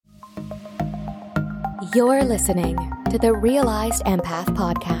You're listening to the Realized Empath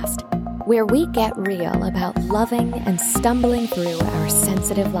Podcast, where we get real about loving and stumbling through our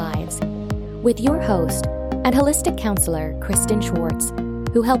sensitive lives, with your host and holistic counselor, Kristen Schwartz,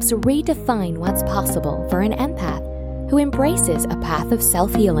 who helps redefine what's possible for an empath who embraces a path of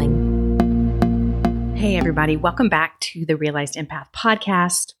self-healing. Hey, everybody. Welcome back to the Realized Empath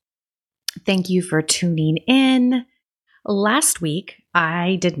Podcast. Thank you for tuning in. Last week,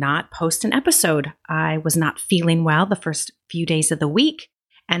 I did not post an episode. I was not feeling well the first few days of the week.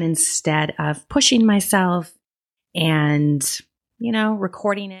 And instead of pushing myself and,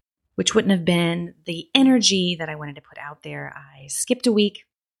 recording it, which wouldn't have been the energy that I wanted to put out there, I skipped a week.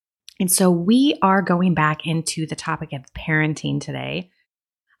 And so we are going back into the topic of parenting today.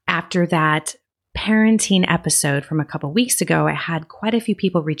 After that parenting episode from a couple weeks ago, I had quite a few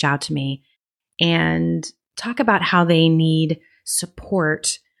people reach out to me and talk about how they need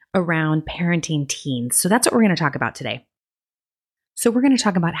support around parenting teens. So that's what we're going to talk about today. So we're going to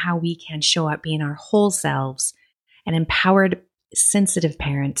talk about how we can show up being our whole selves, an empowered, sensitive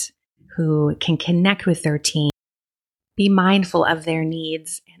parent who can connect with their teen, be mindful of their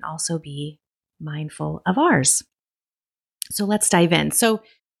needs, and also be mindful of ours. So let's dive in. So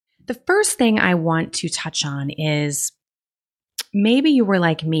the first thing I want to touch on is maybe you were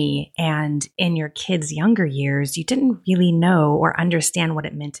like me, and in your kids' younger years, you didn't really know or understand what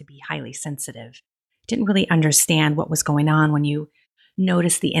it meant to be highly sensitive. You didn't really understand what was going on when you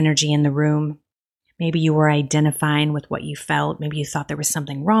noticed the energy in the room. Maybe you were identifying with what you felt. Maybe you thought there was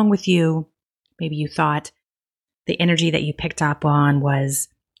something wrong with you. Maybe you thought the energy that you picked up on was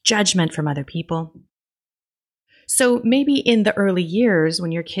judgment from other people. So maybe in the early years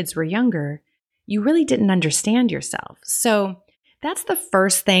when your kids were younger, you really didn't understand yourself. So that's the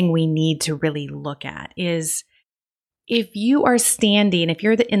first thing we need to really look at is if you are standing, if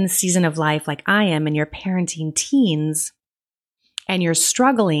you're in the season of life like I am and you're parenting teens and you're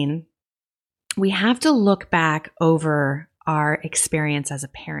struggling, we have to look back over our experience as a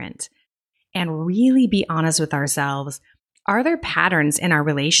parent and really be honest with ourselves. Are there patterns in our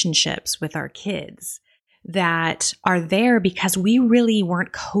relationships with our kids that are there because we really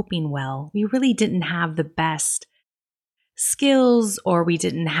weren't coping well? We really didn't have the best skills, or we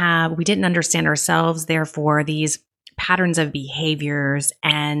didn't understand ourselves. Therefore, these patterns of behaviors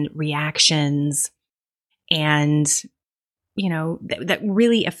and reactions and, that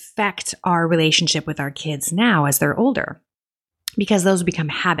really affect our relationship with our kids now as they're older, because those become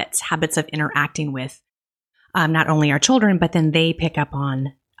habits of interacting with not only our children, but then they pick up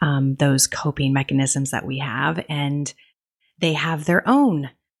on those coping mechanisms that we have, and they have their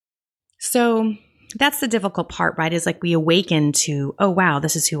own. So that's the difficult part, right? Is like we awaken to, oh, wow,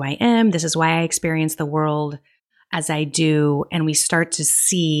 this is who I am. This is why I experience the world as I do. And we start to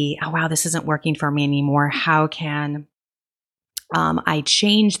see, oh, wow, this isn't working for me anymore. How can I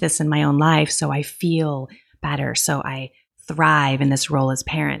change this in my own life so I feel better, so I thrive in this role as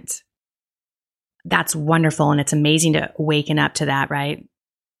parent? That's wonderful. And it's amazing to waken up to that, right?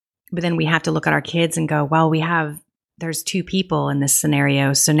 But then we have to look at our kids and go, well, there's two people in this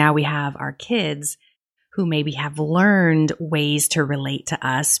scenario. So now we have our kids who maybe have learned ways to relate to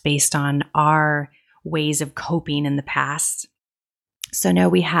us based on our ways of coping in the past. So now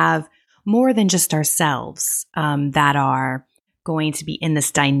we have more than just ourselves that are going to be in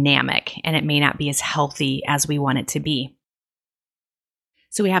this dynamic, and it may not be as healthy as we want it to be.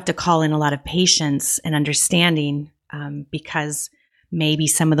 So we have to call in a lot of patience and understanding because maybe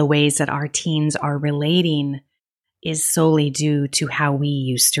some of the ways that our teens are relating is solely due to how we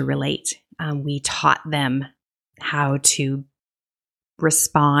used to relate. We taught them how to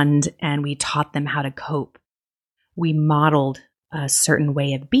respond, and we taught them how to cope. We modeled a certain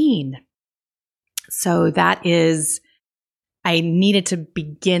way of being. So I needed to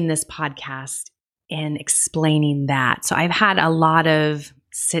begin this podcast in explaining that. So I've had a lot of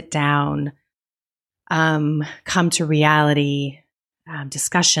sit down, come to reality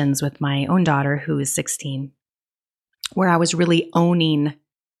discussions with my own daughter, who is 16, where I was really owning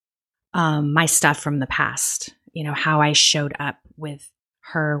my stuff from the past, how I showed up with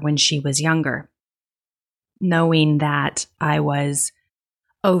her when she was younger, knowing that I was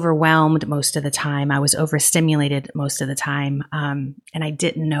overwhelmed most of the time. I was overstimulated most of the time. And I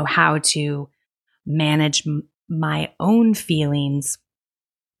didn't know how to manage my own feelings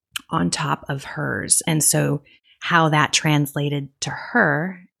on top of hers. And so how that translated to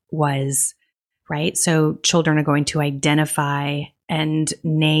her was, right? So children are going to identify and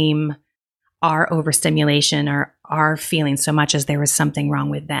name our overstimulation or our feelings so much as there was something wrong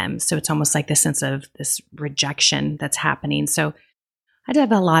with them. So it's almost like this sense of this rejection that's happening. So I did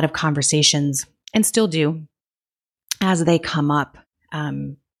have a lot of conversations and still do as they come up.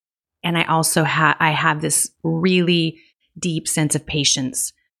 And I also have this really deep sense of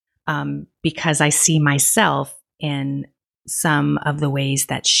patience because I see myself in some of the ways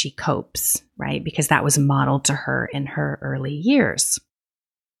that she copes, right? Because that was modeled to her in her early years.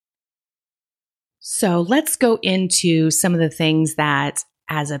 So let's go into some of the things that,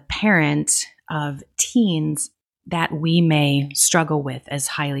 as a parent of teens, that we may struggle with as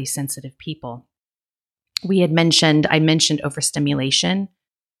highly sensitive people. I mentioned overstimulation.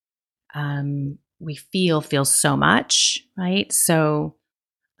 We feel so much, right? So,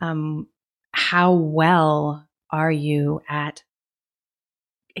 how well are you at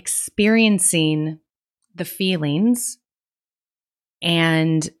experiencing the feelings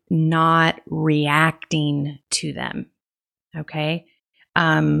and not reacting to them? Okay.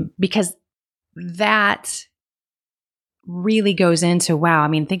 Because that really goes into, wow. I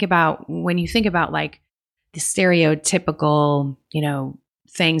mean, when you think about like the stereotypical,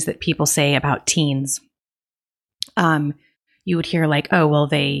 things that people say about teens, you would hear like, oh, well,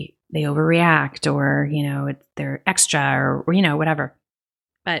 they overreact, or, they're extra, or, whatever.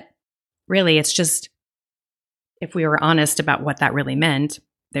 But really, it's just, if we were honest about what that really meant,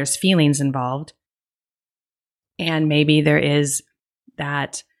 there's feelings involved. And maybe there is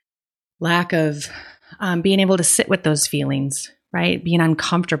that lack of being able to sit with those feelings, right? Being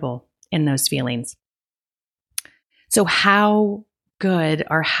uncomfortable in those feelings. So how good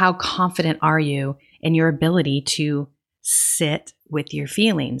or how confident are you in your ability to sit with your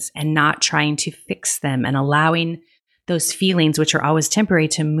feelings and not trying to fix them and allowing those feelings, which are always temporary,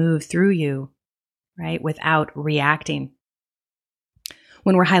 to move through you, right? Without reacting.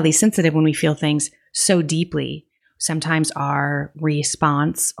 When we're highly sensitive, when we feel things so deeply, sometimes our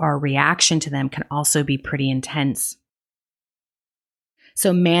response or reaction to them can also be pretty intense.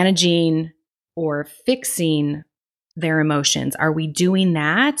 So managing or fixing their emotions, are we doing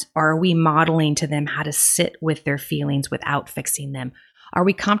that? Or are we modeling to them how to sit with their feelings without fixing them? Are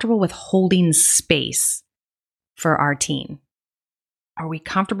we comfortable with holding space for our teen? Are we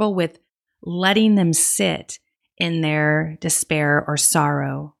comfortable with letting them sit in their despair or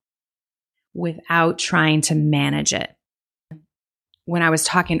sorrow without trying to manage it? When I was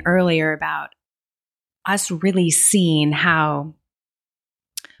talking earlier about us really seeing how,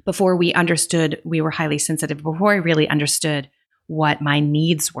 before we understood we were highly sensitive, before I really understood what my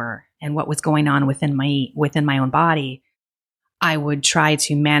needs were and what was going on within my own body, I would try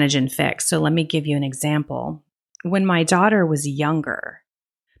to manage and fix. So let me give you an example. When my daughter was younger,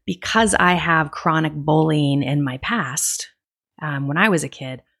 because I have chronic bullying in my past, when I was a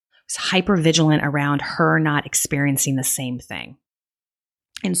kid, I was hyper vigilant around her not experiencing the same thing.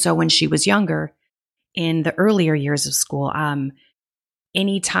 And so when she was younger, in the earlier years of school,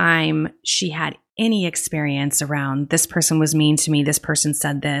 anytime she had any experience around this person was mean to me, this person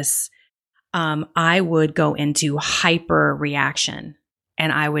said this, I would go into hyper reaction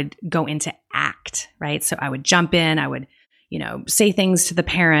and I would go into act, right? So I would jump in, I would, say things to the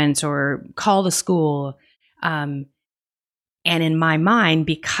parent or call the school. And in my mind,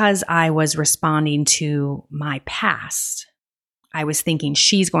 because I was responding to my past, I was thinking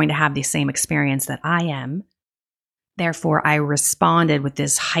she's going to have the same experience that I am. Therefore, I responded with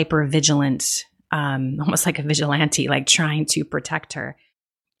this hyper-vigilant, almost like a vigilante, like trying to protect her.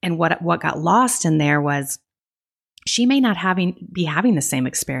 And what got lost in there was she may not be having the same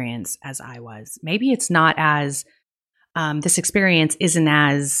experience as I was. Maybe it's not as, this experience isn't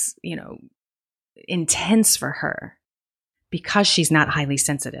as, intense for her because she's not highly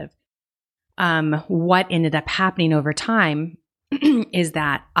sensitive. What ended up happening over time is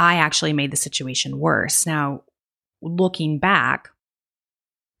that I actually made the situation worse. Now, looking back,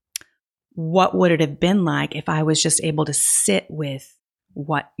 what would it have been like if I was just able to sit with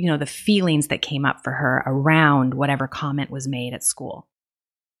what, the feelings that came up for her around whatever comment was made at school,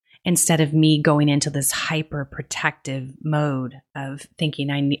 instead of me going into this hyper protective mode of thinking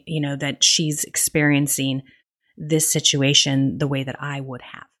that she's experiencing this situation the way that I would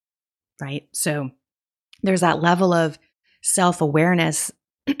have, right? So there's that level of self-awareness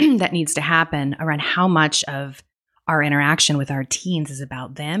that needs to happen around how much of our interaction with our teens is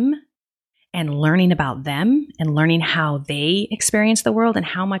about them and learning about them and learning how they experience the world, and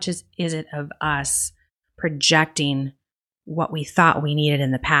how much is it of us projecting what we thought we needed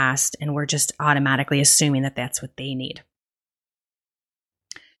in the past, and we're just automatically assuming that that's what they need.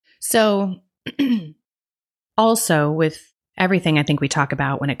 So also with everything I think we talk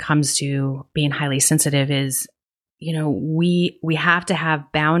about when it comes to being highly sensitive is, we have to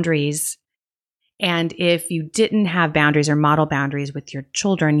have boundaries. And if you didn't have boundaries or model boundaries with your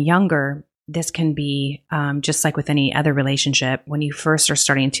children younger, this can be just like with any other relationship. When you first are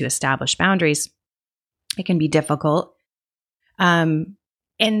starting to establish boundaries, it can be difficult. And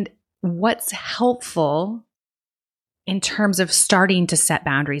what's helpful in terms of starting to set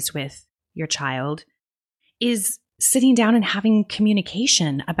boundaries with your child is sitting down and having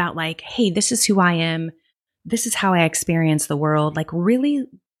communication about like, hey, this is who I am. This is how I experience the world. Like really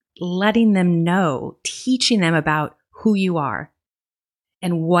letting them know, teaching them about who you are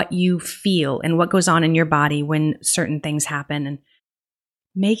and what you feel and what goes on in your body when certain things happen, and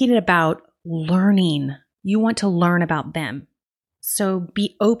making it about learning. You want to learn about them. So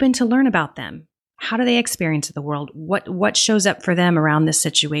be open to learn about them. How do they experience the world? What shows up for them around this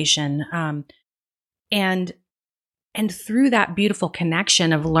situation? And through that beautiful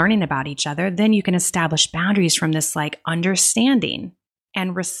connection of learning about each other, then you can establish boundaries from this like understanding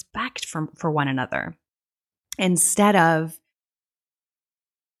and respect for one another, instead of,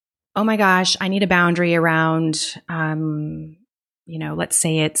 oh my gosh, I need a boundary around, let's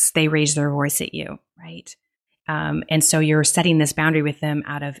say they raise their voice at you, right? And so you're setting this boundary with them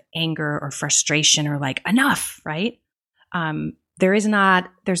out of anger or frustration or like, enough, right? There's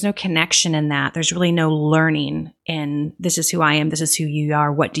no connection in that. There's really no learning in, this is who I am. This is who you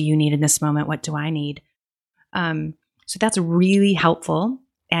are. What do you need in this moment? What do I need? So that's really helpful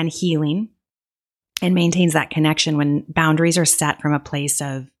and healing, and maintains that connection when boundaries are set from a place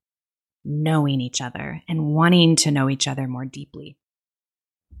of knowing each other and wanting to know each other more deeply.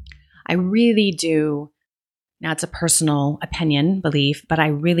 I really do. Now, it's a personal opinion, belief, but I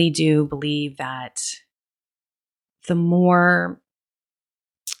really do believe that the more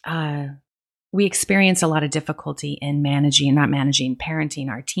we experience a lot of difficulty in parenting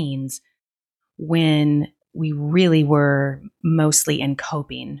our teens when we really were mostly in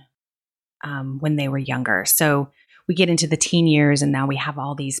coping when they were younger. So we get into the teen years and now we have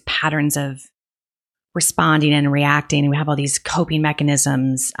all these patterns of responding and reacting. And we have all these coping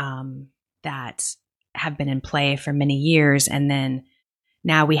mechanisms that have been in play for many years. And then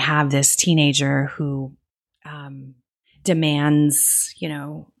now we have this teenager who demands,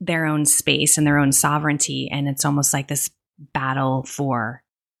 their own space and their own sovereignty. And it's almost like this battle for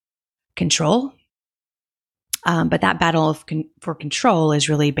control. But that battle for control is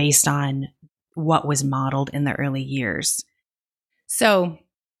really based on what was modeled in the early years. So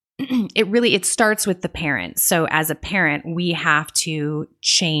it starts with the parent. So as a parent, we have to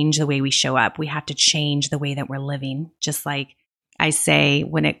change the way we show up. We have to change the way that we're living. Just like I say,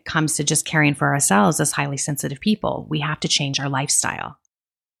 when it comes to just caring for ourselves as highly sensitive people, we have to change our lifestyle.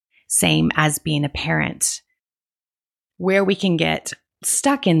 Same as being a parent. Where we can get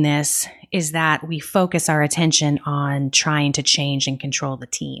stuck in this is that we focus our attention on trying to change and control the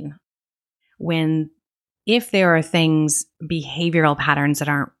teen. If there are behavioral patterns that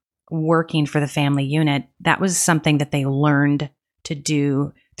aren't working for the family unit, that was something that they learned to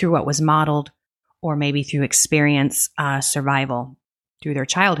do through what was modeled, or maybe through experience, survival through their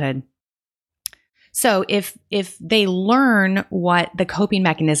childhood. So if they learn what the coping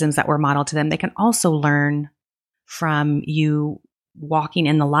mechanisms that were modeled to them, they can also learn from you walking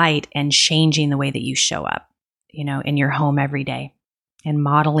in the light and changing the way that you show up, in your home every day, and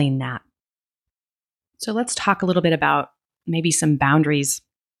modeling that. So let's talk a little bit about maybe some boundaries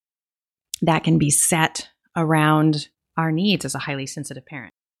that can be set around our needs as a highly sensitive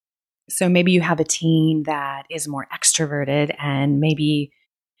parent. So maybe you have a teen that is more extroverted, and maybe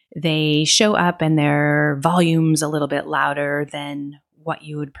they show up and their volume's a little bit louder than what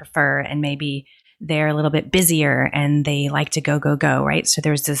you would prefer. And maybe they're a little bit busier and they like to go, right? So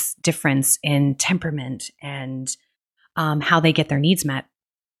there's this difference in temperament and how they get their needs met.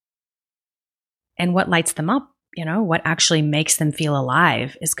 And what lights them up, what actually makes them feel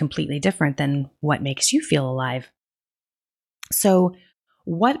alive is completely different than what makes you feel alive. So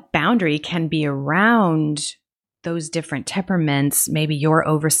what boundary can be around those different temperaments, maybe your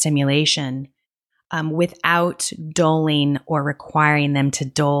overstimulation, without dulling or requiring them to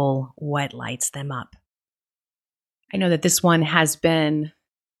dull what lights them up? I know that this one has been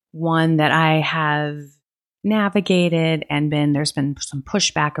one that I have navigated and there's been some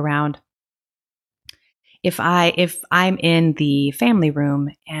pushback around. If I'm in the family room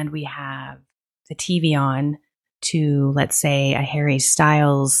and we have the TV on to, let's say, a Harry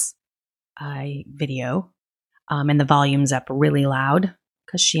Styles video, and the volume's up really loud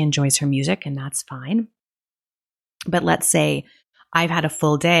because she enjoys her music, and that's fine. But let's say I've had a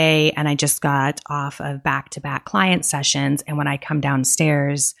full day and I just got off of back-to-back client sessions, and when I come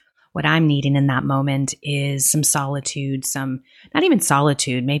downstairs, what I'm needing in that moment is some solitude, not even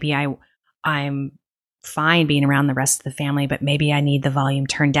solitude. Maybe I'm fine being around the rest of the family, but maybe I need the volume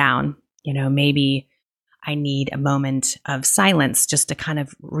turned down Maybe I need a moment of silence just to kind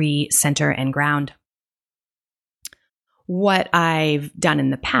of re-center and ground. What I've done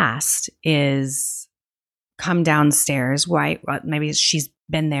in the past is come downstairs. Maybe she's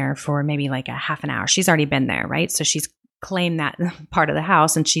been there for maybe like a half an hour. She's already been there, right? So she's claimed that part of the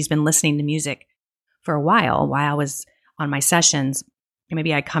house and she's been listening to music for a while I was on my sessions. And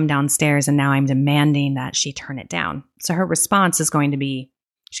maybe I come downstairs and now I'm demanding that she turn it down. So her response is going to be,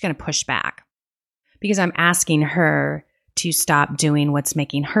 she's going to push back because I'm asking her to stop doing what's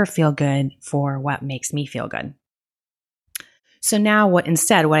making her feel good for what makes me feel good. So now what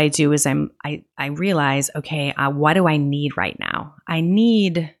I do is I realize, okay, what do I need right now? I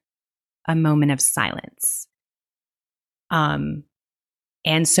need a moment of silence. And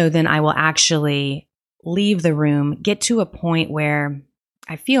so then I will actually leave the room, get to a point where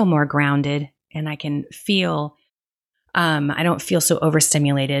I feel more grounded and I can feel, I don't feel so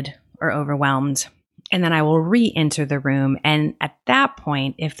overstimulated or overwhelmed. And then I will re-enter the room. And at that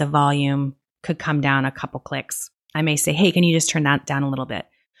point, if the volume could come down a couple clicks, I may say, hey, can you just turn that down a little bit?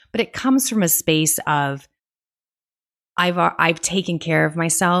 But it comes from a space of, I've taken care of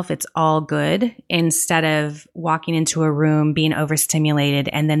myself. It's all good, instead of walking into a room, being overstimulated.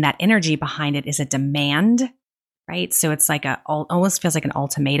 And then that energy behind it is a demand, right? So it's like almost feels like an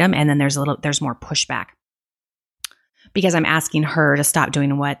ultimatum. And then there's more pushback because I'm asking her to stop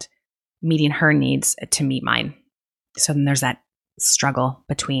doing what meeting her needs to meet mine. So then there's that struggle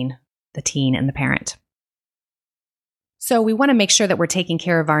between the teen and the parent. So we want to make sure that we're taking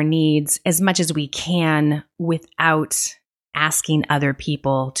care of our needs as much as we can without asking other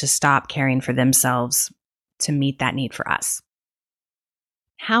people to stop caring for themselves to meet that need for us.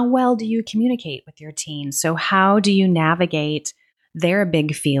 How well do you communicate with your teen? So how do you navigate their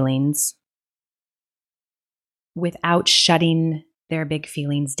big feelings without shutting their big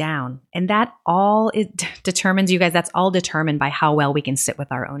feelings down? And that all determines, you guys, that's all determined by how well we can sit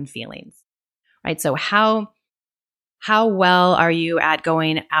with our own feelings, right? So how well are you at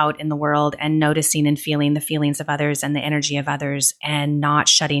going out in the world and noticing and feeling the feelings of others and the energy of others and not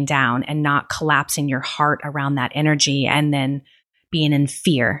shutting down and not collapsing your heart around that energy and then being in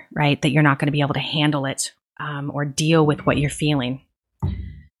fear, right? That you're not going to be able to handle it or deal with what you're feeling.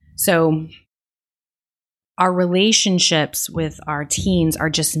 So our relationships with our teens are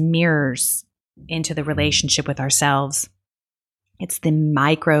just mirrors into the relationship with ourselves. It's the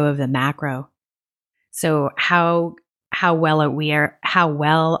micro of the macro. So how well are we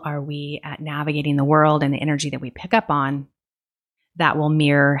at navigating the world and the energy that we pick up on? That will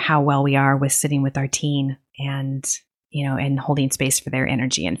mirror how well we are with sitting with our teen and holding space for their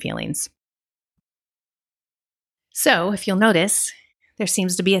energy and feelings. So if you'll notice, there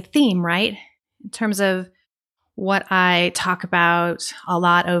seems to be a theme, right? In terms of what I talk about a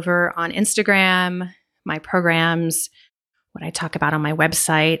lot over on Instagram, my programs, what I talk about on my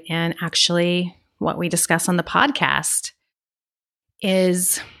website, and actually what we discuss on the podcast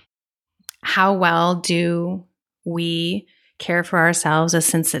is how well do we care for ourselves as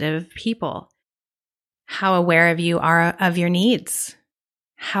sensitive people? How aware of you are of your needs?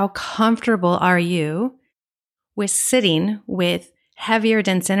 How comfortable are you with sitting with heavier,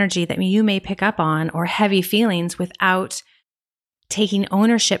 dense energy that you may pick up on or heavy feelings without taking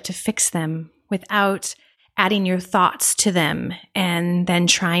ownership to fix them, without adding your thoughts to them and then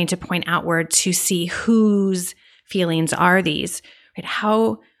trying to point outward to see whose feelings are these, right?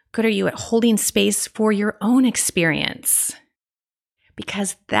 How good are you at holding space for your own experience?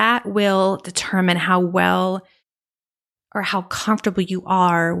 Because that will determine how well or how comfortable you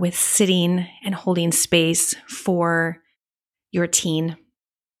are with sitting and holding space for your teen.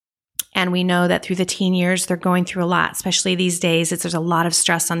 And we know that through the teen years, they're going through a lot, especially these days. There's a lot of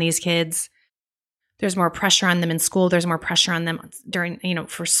stress on these kids. There's more pressure on them in school. There's more pressure on them during,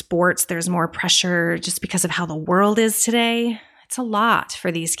 for sports. There's more pressure just because of how the world is today. It's a lot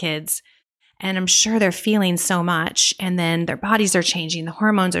for these kids. And I'm sure they're feeling so much. And then their bodies are changing. The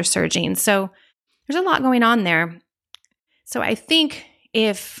hormones are surging. So there's a lot going on there. So I think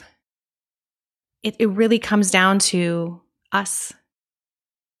if it really comes down to us,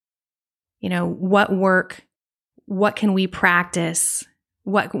 what work, what can we practice?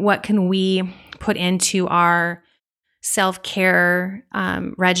 What can we put into our self-care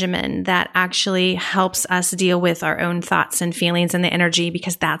regimen that actually helps us deal with our own thoughts and feelings and the energy,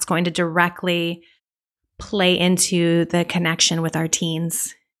 because that's going to directly play into the connection with our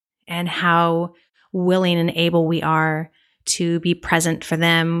teens and how willing and able we are to be present for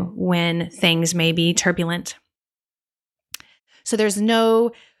them when things may be turbulent. So there's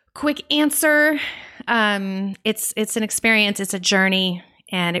no quick answer. It's an experience. It's a journey.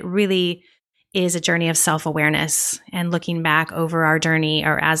 And it really is a journey of self-awareness and looking back over our journey,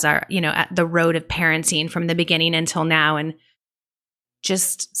 or as our, at the road of parenting from the beginning until now, and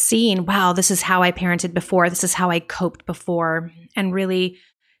just seeing, wow, this is how I parented before. This is how I coped before. And really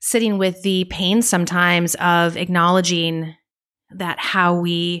sitting with the pain sometimes of acknowledging that how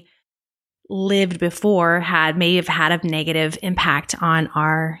we lived before may have had a negative impact on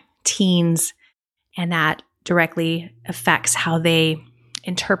our teens. And that directly affects how they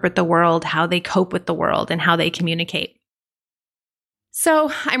interpret the world, how they cope with the world, and how they communicate.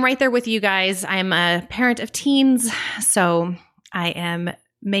 So I'm right there with you guys. I'm a parent of teens, so I am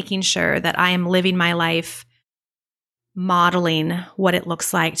making sure that I am living my life modeling what it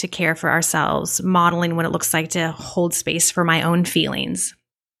looks like to care for ourselves, modeling what it looks like to hold space for my own feelings.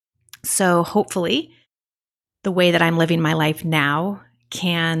 So hopefully the way that I'm living my life now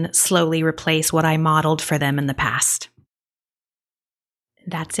can slowly replace what I modeled for them in the past.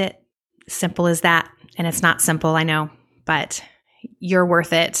 That's it. Simple as that. And it's not simple, I know, but you're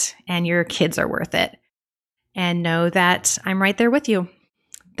worth it and your kids are worth it. And know that I'm right there with you.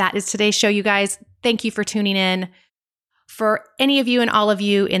 That is today's show, you guys. Thank you for tuning in. For any of you and all of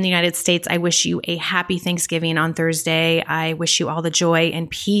you in the United States, I wish you a happy Thanksgiving on Thursday. I wish you all the joy and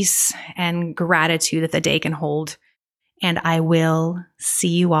peace and gratitude that the day can hold. And I will see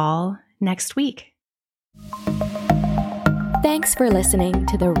you all next week. Thanks for listening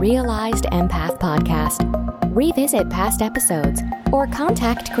to the Realized Empath Podcast. Revisit past episodes or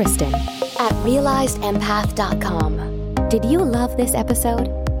contact Kristen at realizedempath.com. Did you love this episode?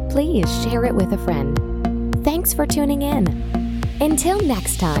 Please share it with a friend. Thanks for tuning in. Until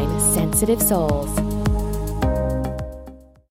next time, sensitive souls.